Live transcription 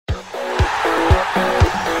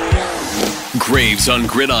Graves on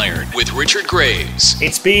Gridiron with Richard Graves.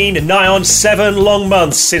 It's been nigh on 7 long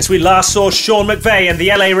months since we last saw Sean McVay and the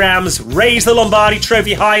LA Rams raise the Lombardi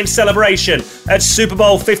Trophy high in celebration at Super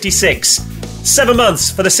Bowl 56. 7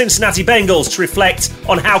 months for the Cincinnati Bengals to reflect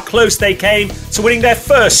on how close they came to winning their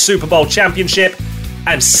first Super Bowl championship,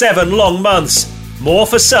 and 7 long months, more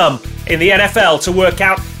for some, in the NFL to work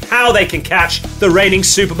out how they can catch the reigning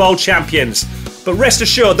Super Bowl champions. But rest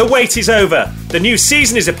assured, the wait is over. The new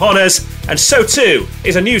season is upon us, and so too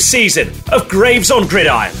is a new season of Graves on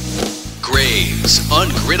Gridiron. Graves on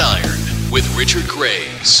Gridiron with Richard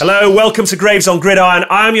Graves. Hello, welcome to Graves on Gridiron.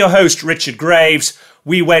 I'm your host, Richard Graves.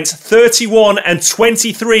 We went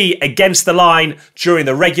 31-23 against the line during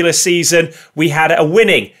the regular season. We had a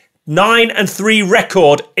winning 9-3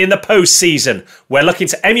 record in the postseason. We're looking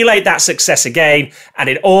to emulate that success again, and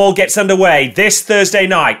it all gets underway this Thursday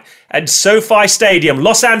night at SoFi Stadium,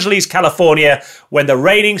 Los Angeles, California, when the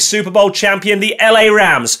reigning Super Bowl champion, the LA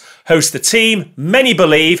Rams, host the team many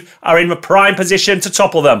believe are in a prime position to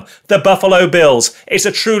topple them, the Buffalo Bills. It's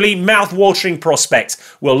a truly mouth-watering prospect.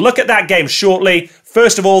 We'll look at that game shortly.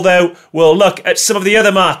 First of all, though, we'll look at some of the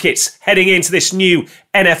other markets heading into this new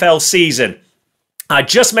NFL season. I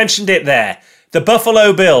just mentioned it there. The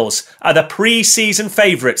Buffalo Bills are the pre-season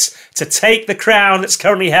favourites to take the crown that's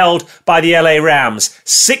currently held by the LA Rams.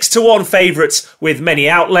 6-1 favourites with many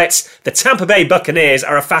outlets. The Tampa Bay Buccaneers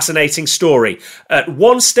are a fascinating story. At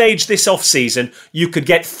one stage this off-season, you could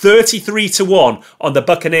get 33-1 on the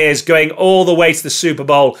Buccaneers going all the way to the Super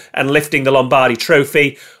Bowl and lifting the Lombardi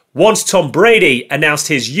Trophy. Once Tom Brady announced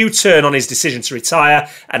his U-turn on his decision to retire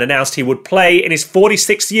and announced he would play in his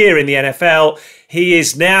 46th year in the NFL, he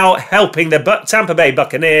is now helping the Tampa Bay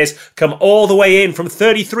Buccaneers come all the way in from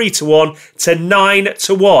 33-1 to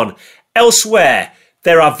 9-1. Elsewhere,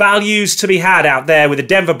 there are values to be had out there with the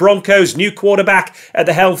Denver Broncos, new quarterback at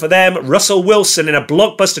the helm for them, Russell Wilson in a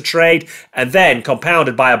blockbuster trade, and then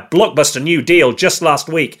compounded by a blockbuster new deal just last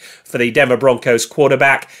week for the Denver Broncos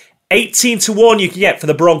quarterback. 18-1 you can get for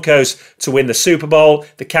the Broncos to win the Super Bowl.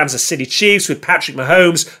 The Kansas City Chiefs with Patrick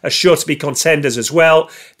Mahomes are sure to be contenders as well.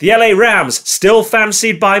 The LA Rams still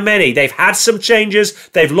fancied by many. They've had some changes.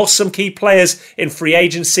 They've lost some key players in free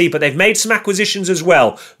agency, but they've made some acquisitions as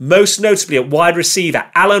well. Most notably at wide receiver,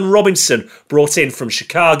 Allen Robinson, brought in from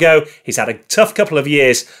Chicago. He's had a tough couple of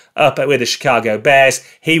years up with the Chicago Bears.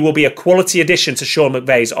 He will be a quality addition to Sean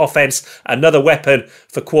McVay's offense. Another weapon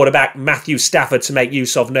for quarterback Matthew Stafford to make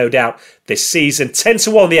use of, no doubt, this season.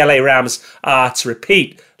 10-1 the LA Rams are to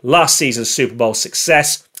repeat last season's Super Bowl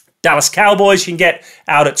success. Dallas Cowboys you can get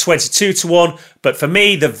out at 22-1. But for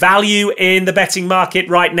me, the value in the betting market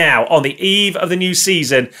right now on the eve of the new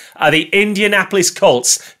season are the Indianapolis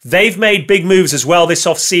Colts. They've made big moves as well this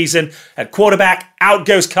offseason. At quarterback, out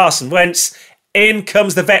goes Carson Wentz. In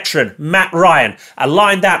comes the veteran, Matt Ryan.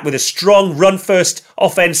 Align that with a strong run-first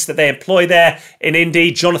offense that they employ there in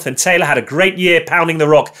Indy. Jonathan Taylor had a great year pounding the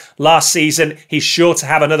rock last season. He's sure to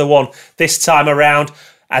have another one this time around.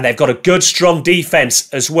 And they've got a good, strong defense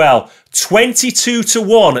as well.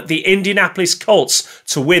 22-1 the Indianapolis Colts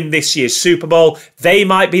to win this year's Super Bowl. They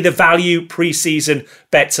might be the value pre-season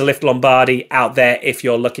bet to lift Lombardi out there if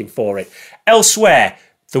you're looking for it. Elsewhere,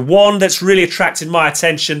 the one that's really attracted my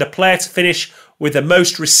attention, the player to finish with the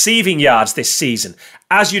most receiving yards this season.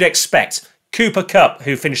 As you'd expect, Cooper Kupp,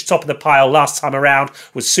 who finished top of the pile last time around,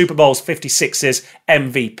 was Super Bowl's 56's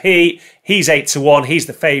MVP. He's 8-1. He's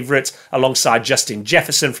the favourite alongside Justin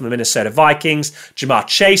Jefferson from the Minnesota Vikings. Jamar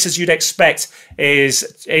Chase, as you'd expect,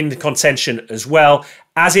 is in the contention as well,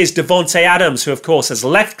 as is Devontae Adams, who, of course, has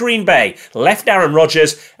left Green Bay, left Aaron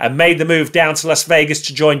Rodgers, and made the move down to Las Vegas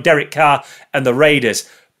to join Derek Carr and the Raiders.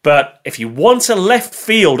 But if you want a left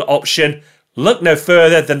field option, look no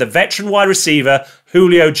further than the veteran wide receiver,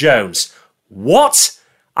 Julio Jones. What?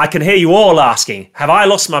 I can hear you all asking, have I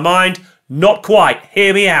lost my mind? Not quite.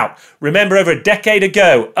 Hear me out. Remember over a decade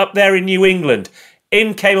ago, up there in New England,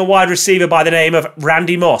 in came a wide receiver by the name of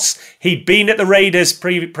Randy Moss. He'd been at the Raiders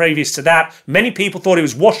previous to that. Many people thought he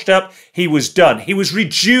was washed up. He was done. He was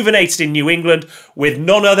rejuvenated in New England with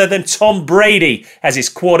none other than Tom Brady as his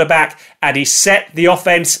quarterback, and he set the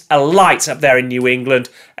offense alight up there in New England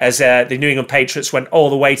as the New England Patriots went all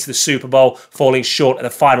the way to the Super Bowl, falling short at the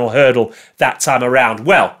final hurdle that time around.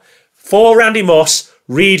 Well, for Randy Moss,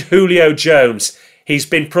 read Julio Jones. He's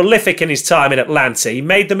been prolific in his time in Atlanta. He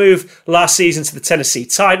made the move last season to the Tennessee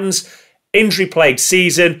Titans. Injury-plagued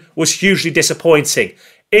season was hugely disappointing.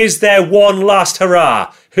 Is there one last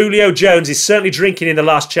hurrah? Julio Jones is certainly drinking in the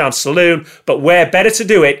Last Chance Saloon, but where better to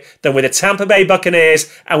do it than with the Tampa Bay Buccaneers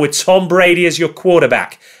and with Tom Brady as your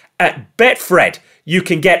quarterback? At Betfred, you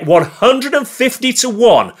can get 150 to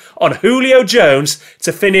 1 on Julio Jones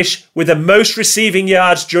to finish with the most receiving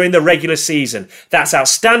yards during the regular season. That's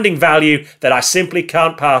outstanding value that I simply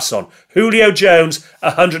can't pass on. Julio Jones,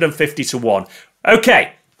 150 to 1.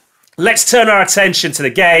 Okay, let's turn our attention to the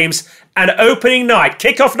games. And opening night,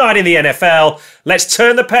 kickoff night in the NFL. Let's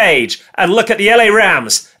turn the page and look at the LA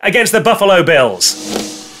Rams against the Buffalo Bills.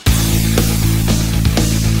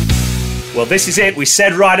 Well, this is it. We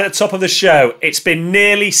said right at the top of the show, it's been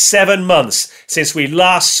nearly 7 months since we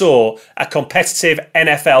last saw a competitive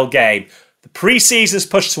NFL game. The preseason's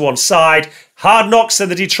pushed to one side. Hard Knocks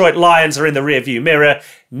and the Detroit Lions are in the rearview mirror.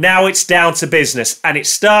 Now it's down to business, and it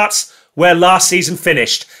starts where last season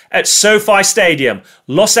finished, at SoFi Stadium,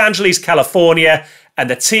 Los Angeles, California, and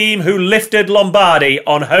the team who lifted Lombardi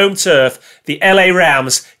on home turf, the LA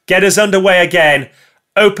Rams, get us underway again.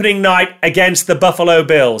 Opening night against the Buffalo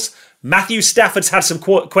Bills. Matthew Stafford's had some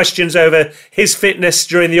questions over his fitness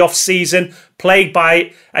during the off-season, plagued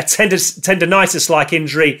by a tendonitis-like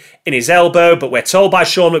injury in his elbow, but we're told by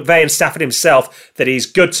Sean McVay and Stafford himself that he's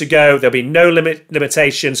good to go. There'll be no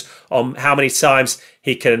limitations on how many times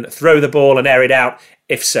he can throw the ball and air it out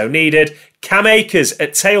if so needed. Cam Akers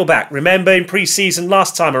at tailback. Remember in pre-season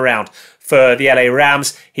last time around, for the LA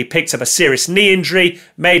Rams, he picked up a serious knee injury,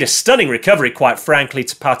 made a stunning recovery, quite frankly,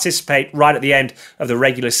 to participate right at the end of the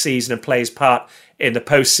regular season and play his part in the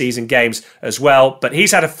postseason games as well. But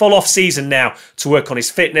he's had a full off season now to work on his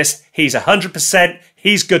fitness. He's 100%.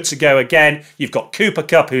 He's good to go again. You've got Cooper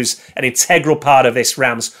Kupp, who's an integral part of this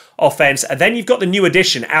Rams offense. And then you've got the new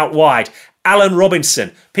addition out wide, Allen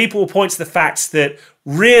Robinson. People will point to the fact that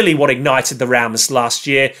really what ignited the Rams last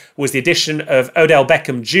year was the addition of Odell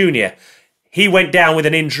Beckham Jr. He went down with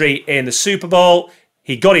an injury in the Super Bowl.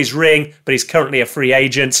 He got his ring, but he's currently a free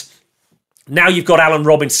agent. Now you've got Allen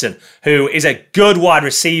Robinson, who is a good wide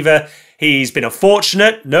receiver. He's been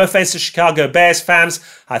unfortunate. No offense to Chicago Bears fans.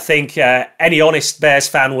 I think any honest Bears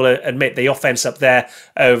fan will admit the offense up there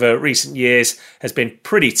over recent years has been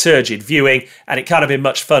pretty turgid viewing, and it can't have been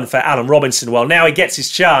much fun for Allen Robinson. Well, now he gets his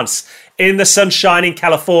chance in the sunshine in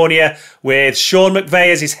California with Sean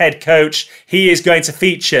McVay as his head coach. He is going to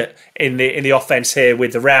feature in the offense here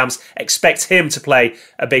with the Rams. Expect him to play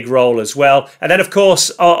a big role as well. And then, of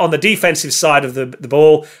course, on the defensive side of the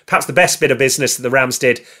ball, perhaps the best bit of business that the Rams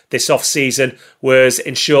did this offseason was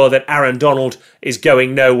ensure that Aaron Donald is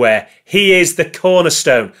going nowhere. He is the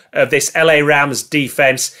cornerstone of this LA Rams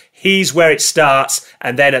defense. He's where it starts.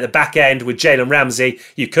 And then at the back end with Jalen Ramsey,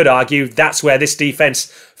 you could argue that's where this defense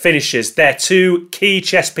finishes. They're two key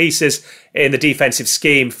chess pieces in the defensive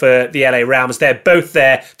scheme for the LA Rams. They're both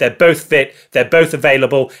there. They're both fit. They're both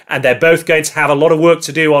available. And they're both going to have a lot of work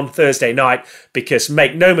to do on Thursday night because,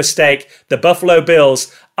 make no mistake, the Buffalo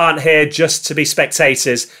Bills aren't here just to be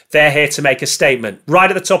spectators. They're here to make a statement. Right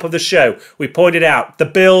at the top of the show, we pointed out the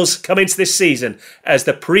Bills come into this season as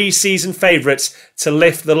the pre-season favourites to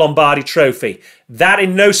lift the Lombardi Trophy. That,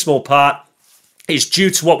 in no small part, is due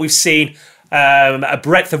to what we've seen, a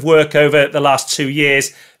breadth of work over the last 2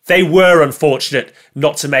 years. They were unfortunate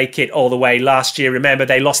not to make it all the way last year. Remember,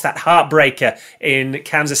 they lost that heartbreaker in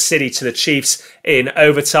Kansas City to the Chiefs in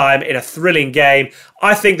overtime in a thrilling game.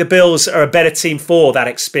 I think the Bills are a better team for that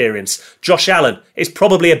experience. Josh Allen is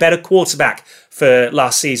probably a better quarterback for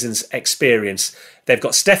last season's experience. They've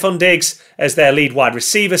got Stephon Diggs as their lead wide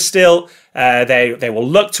receiver still. They will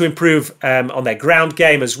look to improve on their ground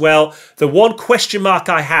game as well. The one question mark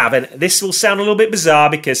I have, and this will sound a little bit bizarre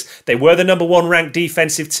because they were the number one ranked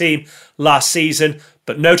defensive team last season,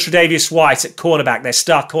 but no Tre'Davious White at cornerback, their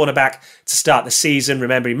star cornerback to start the season.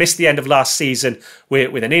 Remember, he missed the end of last season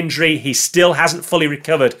with an injury. He still hasn't fully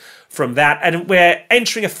recovered from that. And we're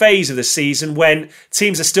entering a phase of the season when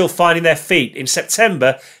teams are still finding their feet. In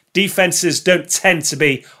September, defenses don't tend to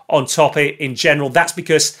be on top in general. That's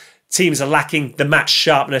because teams are lacking the match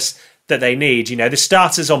sharpness that they need. You know, the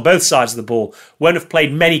starters on both sides of the ball won't have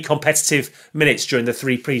played many competitive minutes during the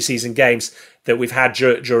 3 preseason games that we've had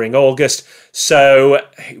during August. So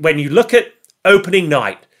when you look at opening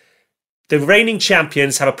night, the reigning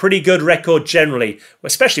champions have a pretty good record generally,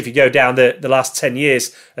 especially if you go down the last 10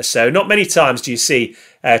 years or so. Not many times do you see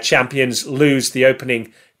champions lose the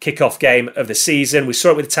opening kickoff game of the season. We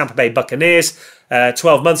saw it with the Tampa Bay Buccaneers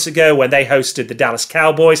 12 months ago when they hosted the Dallas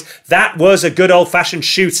Cowboys. That was a good old-fashioned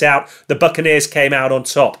shootout. The Buccaneers came out on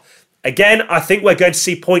top. Again, I think we're going to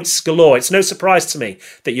see points galore. It's no surprise to me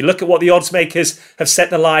that you look at what the odds makers have set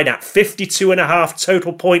the line at, 52.5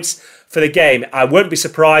 total points for the game. I won't be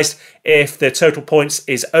surprised if the total points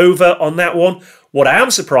is over on that one. What I am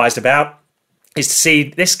surprised about is to see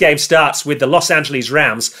this game starts with the Los Angeles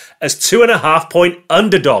Rams as 2.5 point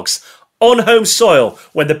underdogs. on home soil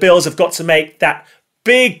when the Bills have got to make that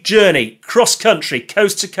big journey cross-country,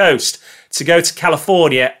 coast to coast, to go to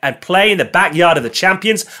California and play in the backyard of the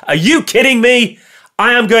champions. Are you kidding me?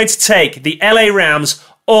 I am going to take the LA Rams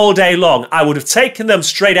all day long. I would have taken them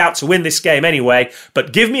straight out to win this game anyway,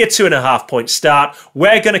 but give me a 2.5-point start.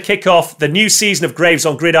 We're going to kick off the new season of Graves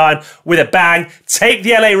on Gridiron with a bang. Take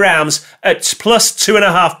the LA Rams at plus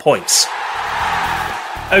 2.5 points.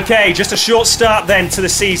 Okay, just a short start then to the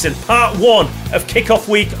season. Part 1 of kickoff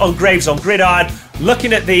week on Graves on Gridiron.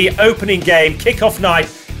 Looking at the opening game, kickoff night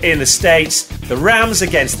in the States, the Rams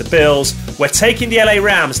against the Bills. We're taking the LA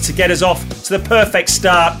Rams to get us off to the perfect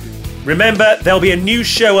start. Remember, there'll be a new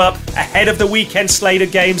show up ahead of the weekend slate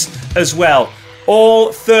of games as well.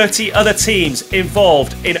 All 30 other teams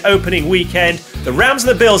involved in opening weekend. The Rams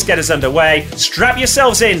and the Bills get us underway. Strap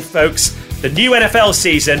yourselves in, folks. The new NFL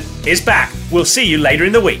season is back. We'll see you later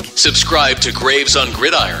in the week. Subscribe to Graves on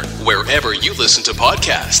Gridiron wherever you listen to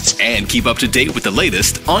podcasts. And keep up to date with the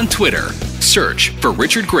latest on Twitter. Search for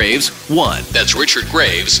Richard Graves 1. That's Richard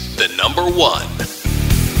Graves, the number 1.